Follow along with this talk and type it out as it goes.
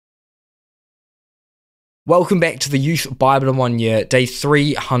Welcome back to the Youth Bible in 1 Year, day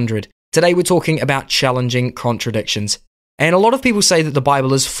 300. Today we're talking about challenging contradictions. And a lot of people say that the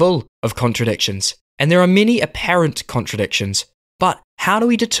Bible is full of contradictions, and there are many apparent contradictions. But how do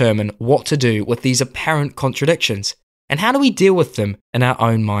we determine what to do with these apparent contradictions? And how do we deal with them in our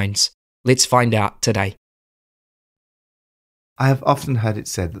own minds? Let's find out today. I have often heard it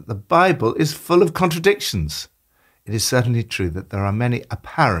said that the Bible is full of contradictions. It is certainly true that there are many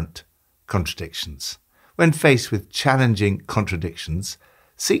apparent contradictions. When faced with challenging contradictions,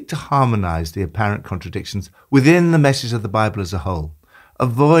 seek to harmonise the apparent contradictions within the message of the Bible as a whole.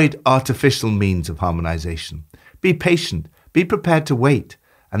 Avoid artificial means of harmonisation. Be patient, be prepared to wait,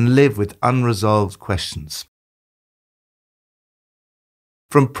 and live with unresolved questions.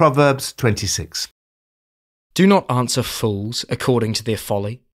 From Proverbs 26. Do not answer fools according to their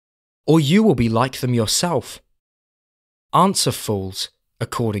folly, or you will be like them yourself. Answer fools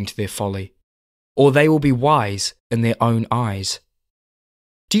according to their folly, or they will be wise in their own eyes.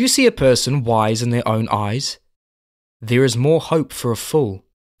 Do you see a person wise in their own eyes? There is more hope for a fool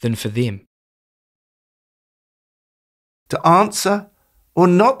than for them. To answer or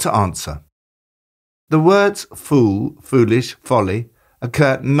not to answer. The words fool, foolish, folly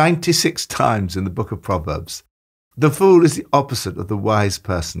occur 96 times in the book of Proverbs. The fool is the opposite of the wise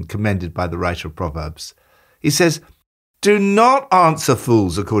person commended by the writer of Proverbs. He says, "Do not answer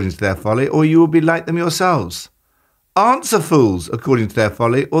fools according to their folly, or you will be like them yourselves. Answer fools according to their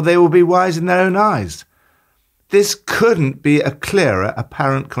folly, or they will be wise in their own eyes." This couldn't be a clearer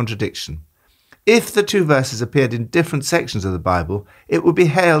apparent contradiction. If the two verses appeared in different sections of the Bible, it would be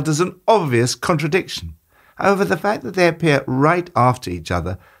hailed as an obvious contradiction. However, the fact that they appear right after each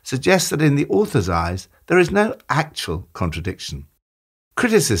other suggests that in the author's eyes, there is no actual contradiction.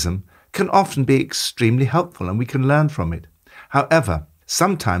 Criticism can often be extremely helpful, and we can learn from it. However,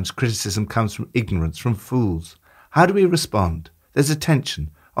 sometimes criticism comes from ignorance, from fools. How do we respond? There's a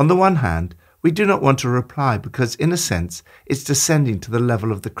tension. On the one hand, we do not want to reply because, in a sense, it's descending to the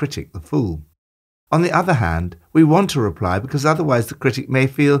level of the critic, the fool. On the other hand, we want to reply because otherwise the critic may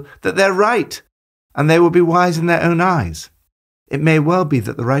feel that they're right and they will be wise in their own eyes. It may well be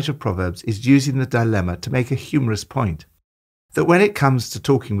that the writer of Proverbs is using the dilemma to make a humorous point, that when it comes to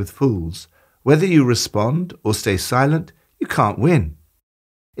talking with fools, whether you respond or stay silent, you can't win.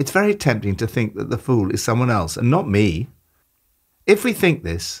 It's very tempting to think that the fool is someone else and not me. If we think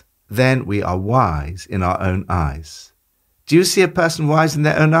this, then we are wise in our own eyes. Do you see a person wise in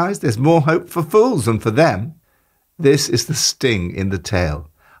their own eyes? There's more hope for fools than for them. This is the sting in the tail.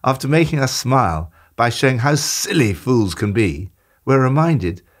 After making us smile by showing how silly fools can be, we're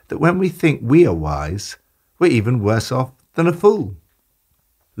reminded that when we think we are wise, we're even worse off than a fool.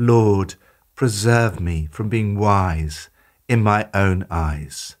 Lord, preserve me from being wise in my own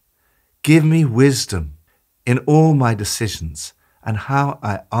eyes. Give me wisdom in all my decisions and how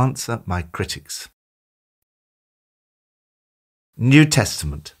I answer my critics. New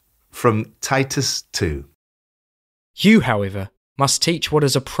Testament, from Titus 2. You, however, must teach what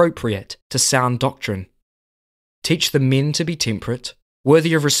is appropriate to sound doctrine. Teach the men to be temperate,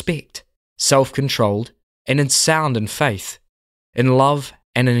 worthy of respect, self-controlled, and sound in faith, in love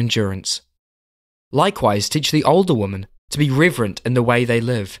and in endurance. Likewise, teach the older women to be reverent in the way they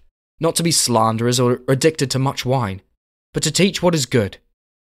live, not to be slanderers or addicted to much wine, but to teach what is good.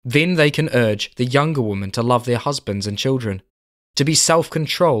 Then they can urge the younger women to love their husbands and children, to be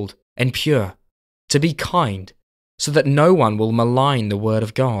self-controlled and pure, to be kind, so that no one will malign the word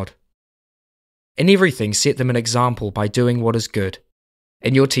of God. In everything, set them an example by doing what is good.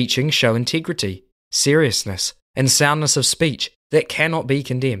 In your teaching, show integrity, seriousness, and soundness of speech that cannot be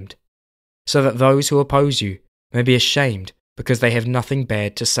condemned, so that those who oppose you may be ashamed because they have nothing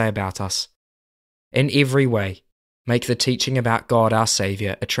bad to say about us. In every way, make the teaching about God our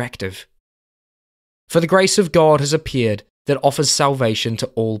Saviour attractive. For the grace of God has appeared that offers salvation to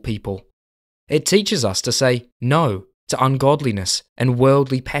all people. It teaches us to say no to ungodliness and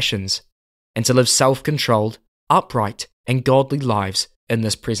worldly passions, and to live self-controlled, upright, and godly lives in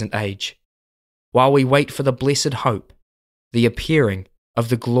this present age, while we wait for the blessed hope, the appearing of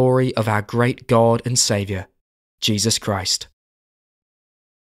the glory of our great God and Saviour, Jesus Christ.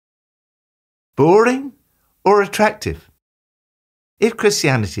 Boring or attractive? If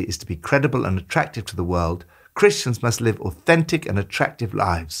Christianity is to be credible and attractive to the world, Christians must live authentic and attractive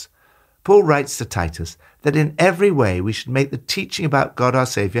lives. Paul writes to Titus that in every way we should make the teaching about God our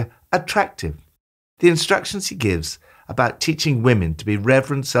Saviour attractive. The instructions he gives about teaching women to be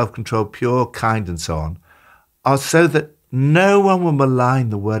reverent, self-controlled, pure, kind, and so on, are so that no one will malign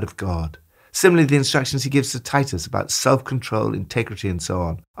the word of God. Similarly, the instructions he gives to Titus about self-control, integrity, and so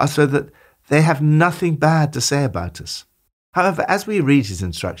on, are so that They have nothing bad to say about us. However, as we read his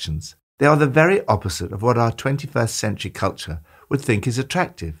instructions, they are the very opposite of what our 21st century culture would think is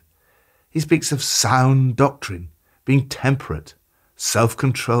attractive. He speaks of sound doctrine, being temperate,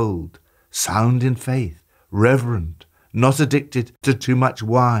 self-controlled, sound in faith, reverent, not addicted to too much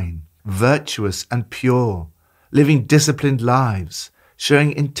wine, virtuous and pure, living disciplined lives,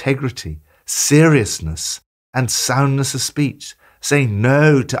 showing integrity, seriousness, and soundness of speech, saying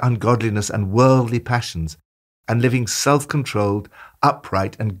no to ungodliness and worldly passions, and living self-controlled,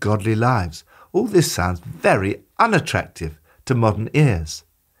 upright and godly lives. All this sounds very unattractive to modern ears.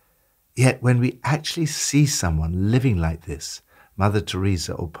 Yet when we actually see someone living like this, Mother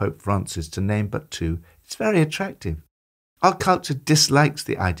Teresa or Pope Francis to name but two, it's very attractive. Our culture dislikes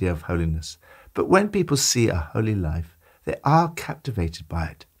the idea of holiness, but when people see a holy life, they are captivated by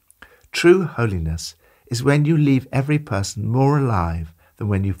it. True holiness is when you leave every person more alive than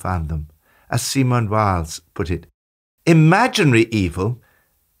when you found them. As Simone Wiles put it, imaginary evil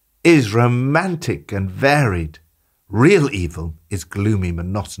is romantic and varied. Real evil is gloomy,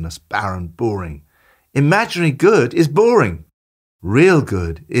 monotonous, barren, boring. Imaginary good is boring. Real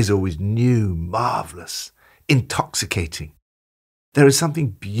good is always new, marvellous, intoxicating. There is something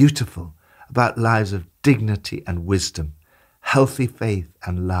beautiful about lives of dignity and wisdom, healthy faith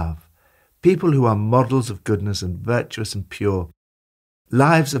and love, people who are models of goodness and virtuous and pure,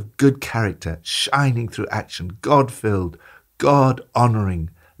 lives of good character, shining through action, God-filled, God-honouring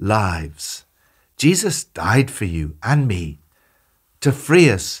lives. Jesus died for you and me to free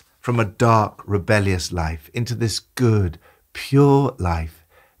us from a dark, rebellious life into this good, pure life,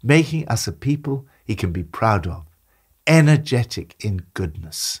 making us a people he can be proud of, energetic in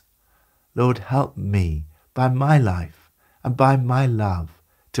goodness. Lord, help me by my life and by my love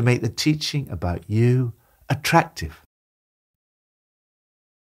to make the teaching about you attractive.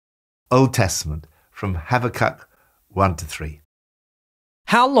 Old Testament from Habakkuk 1-3.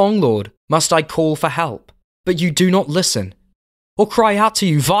 How long, Lord, must I call for help, but you do not listen? Or cry out to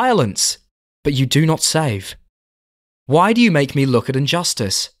you violence, but you do not save? Why do you make me look at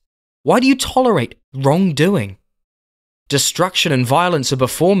injustice? Why do you tolerate wrongdoing? Destruction and violence are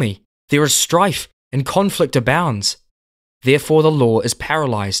before me. There is strife and conflict abounds. Therefore the law is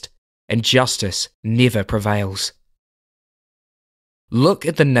paralyzed, and justice never prevails. Look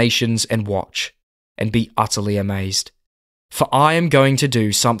at the nations and watch, and be utterly amazed. For I am going to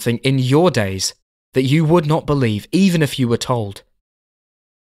do something in your days that you would not believe even if you were told.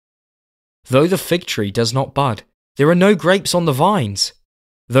 Though the fig tree does not bud, there are no grapes on the vines.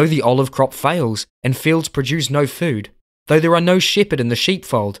 Though the olive crop fails, and fields produce no food, though there are no shepherd in the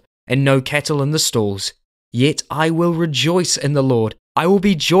sheepfold, and no cattle in the stalls, yet I will rejoice in the Lord. I will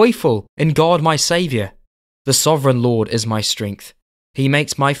be joyful in God my Saviour. The sovereign Lord is my strength. He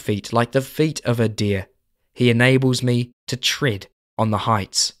makes my feet like the feet of a deer. He enables me to tread on the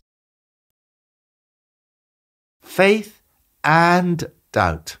heights. Faith and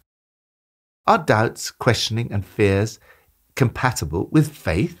doubt. Are doubts, questioning and fears compatible with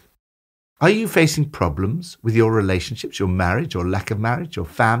faith? Are you facing problems with your relationships, your marriage or lack of marriage, your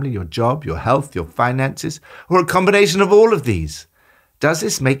family, your job, your health, your finances, or a combination of all of these? Does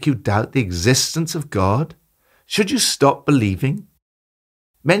this make you doubt the existence of God? Should you stop believing?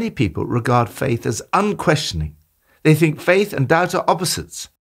 Many people regard faith as unquestioning. They think faith and doubt are opposites.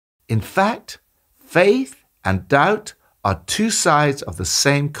 In fact, faith and doubt are two sides of the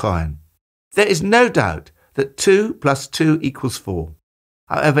same coin. There is no doubt that 2 + 2 = 4.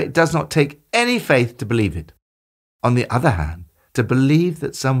 However, it does not take any faith to believe it. On the other hand, to believe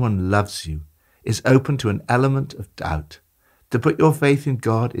that someone loves you is open to an element of doubt. To put your faith in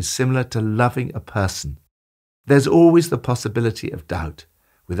God is similar to loving a person. There's always the possibility of doubt.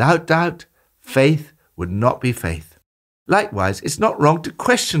 Without doubt, faith would not be faith. Likewise, it's not wrong to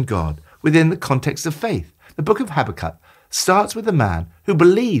question God within the context of faith. The book of Habakkuk starts with a man who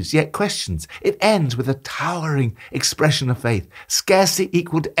believes yet questions. It ends with a towering expression of faith, scarcely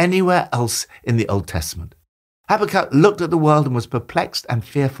equaled anywhere else in the Old Testament. Habakkuk looked at the world and was perplexed and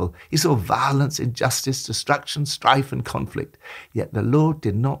fearful. He saw violence, injustice, destruction, strife and conflict. Yet the Lord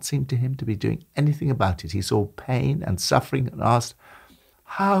did not seem to him to be doing anything about it. He saw pain and suffering and asked,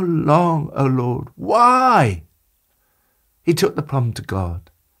 "How long, O Lord? Why?" He took the problem to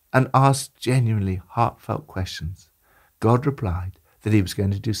God and asked genuinely heartfelt questions. God replied that he was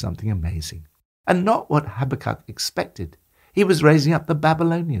going to do something amazing, and not what Habakkuk expected. He was raising up the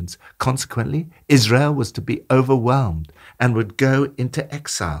Babylonians. Consequently, Israel was to be overwhelmed and would go into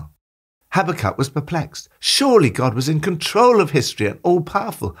exile. Habakkuk was perplexed. Surely God was in control of history and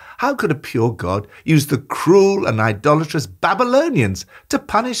all-powerful. How could a pure God use the cruel and idolatrous Babylonians to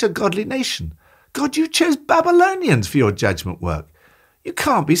punish a godly nation? God, you chose Babylonians for your judgment work. You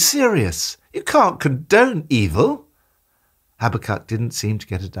can't be serious. You can't condone evil. Habakkuk didn't seem to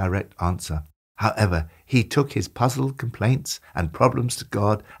get a direct answer. However, he took his puzzled complaints and problems to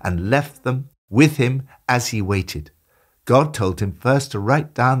God and left them with him as he waited. God told him first to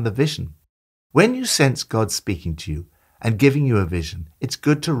write down the vision. When you sense God speaking to you and giving you a vision, it's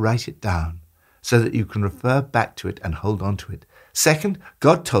good to write it down so that you can refer back to it and hold on to it. Second,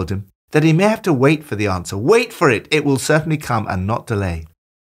 God told him that he may have to wait for the answer. Wait for it. It will certainly come and not delay.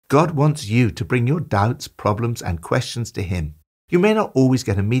 God wants you to bring your doubts, problems, and questions to him. You may not always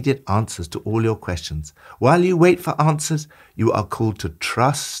get immediate answers to all your questions. While you wait for answers, you are called to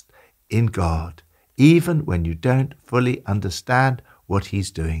trust in God, even when you don't fully understand what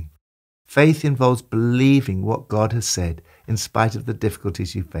he's doing. Faith involves believing what God has said in spite of the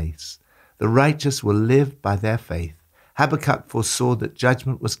difficulties you face. The righteous will live by their faith. Habakkuk foresaw that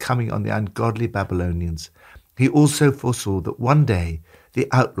judgment was coming on the ungodly Babylonians. He also foresaw that one day the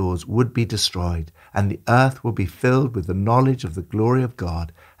outlaws would be destroyed and the earth will be filled with the knowledge of the glory of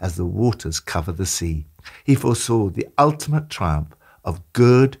God as the waters cover the sea. He foresaw the ultimate triumph of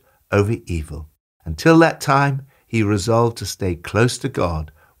good over evil. Until that time, he resolved to stay close to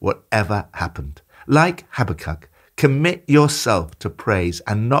God, whatever happened. Like Habakkuk, commit yourself to praise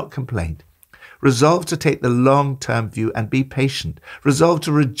and not complaint. Resolve to take the long-term view and be patient. Resolve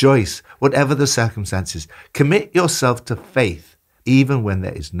to rejoice, whatever the circumstances. Commit yourself to faith, even when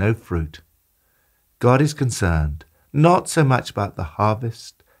there is no fruit. God is concerned not so much about the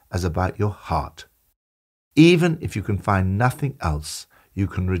harvest as about your heart. Even if you can find nothing else, you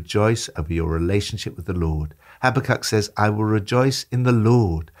can rejoice over your relationship with the Lord. Habakkuk says, I will rejoice in the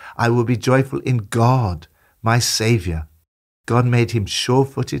Lord. I will be joyful in God, my Saviour. God made him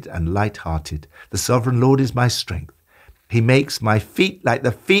sure-footed and light-hearted. The sovereign Lord is my strength. He makes my feet like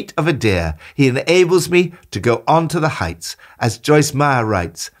the feet of a deer. He enables me to go on to the heights. As Joyce Meyer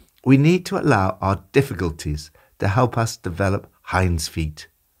writes, we need to allow our difficulties to help us develop hinds feet.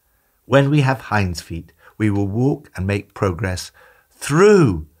 When we have hinds feet, we will walk and make progress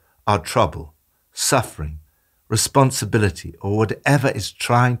through our trouble, suffering, responsibility, or whatever is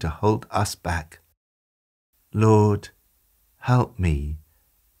trying to hold us back. Lord, help me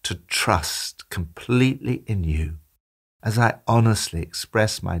to trust completely in you as I honestly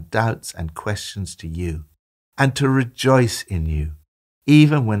express my doubts and questions to you, and to rejoice in you,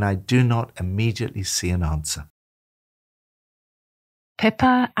 even when I do not immediately see an answer.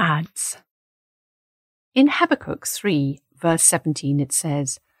 Pippa adds, in Habakkuk 3, verse 17 it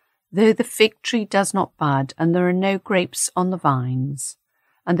says, though the fig tree does not bud and there are no grapes on the vines,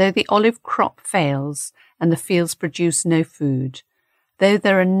 and though the olive crop fails and the fields produce no food, though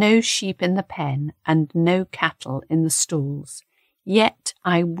there are no sheep in the pen and no cattle in the stalls, yet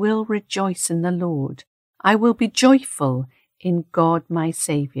I will rejoice in the Lord. I will be joyful in God my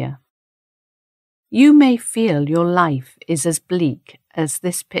Saviour. You may feel your life is as bleak as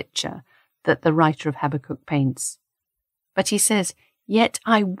this picture that the writer of Habakkuk paints. But he says, yet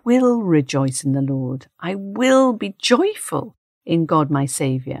I will rejoice in the Lord. I will be joyful in God my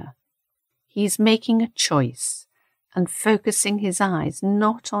Saviour. He's making a choice and focusing his eyes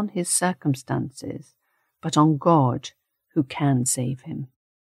not on his circumstances, but on God who can save him.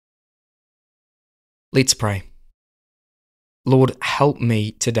 Let's pray. Lord, help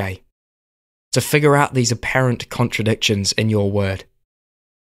me today to figure out these apparent contradictions in your word.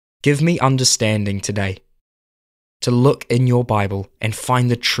 Give me understanding today to look in your Bible and find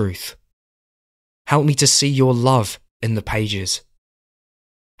the truth. Help me to see your love in the pages.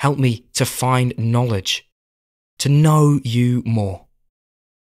 Help me to find knowledge, to know you more.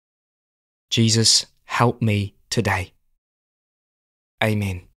 Jesus, help me today.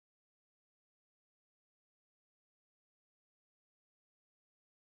 Amen.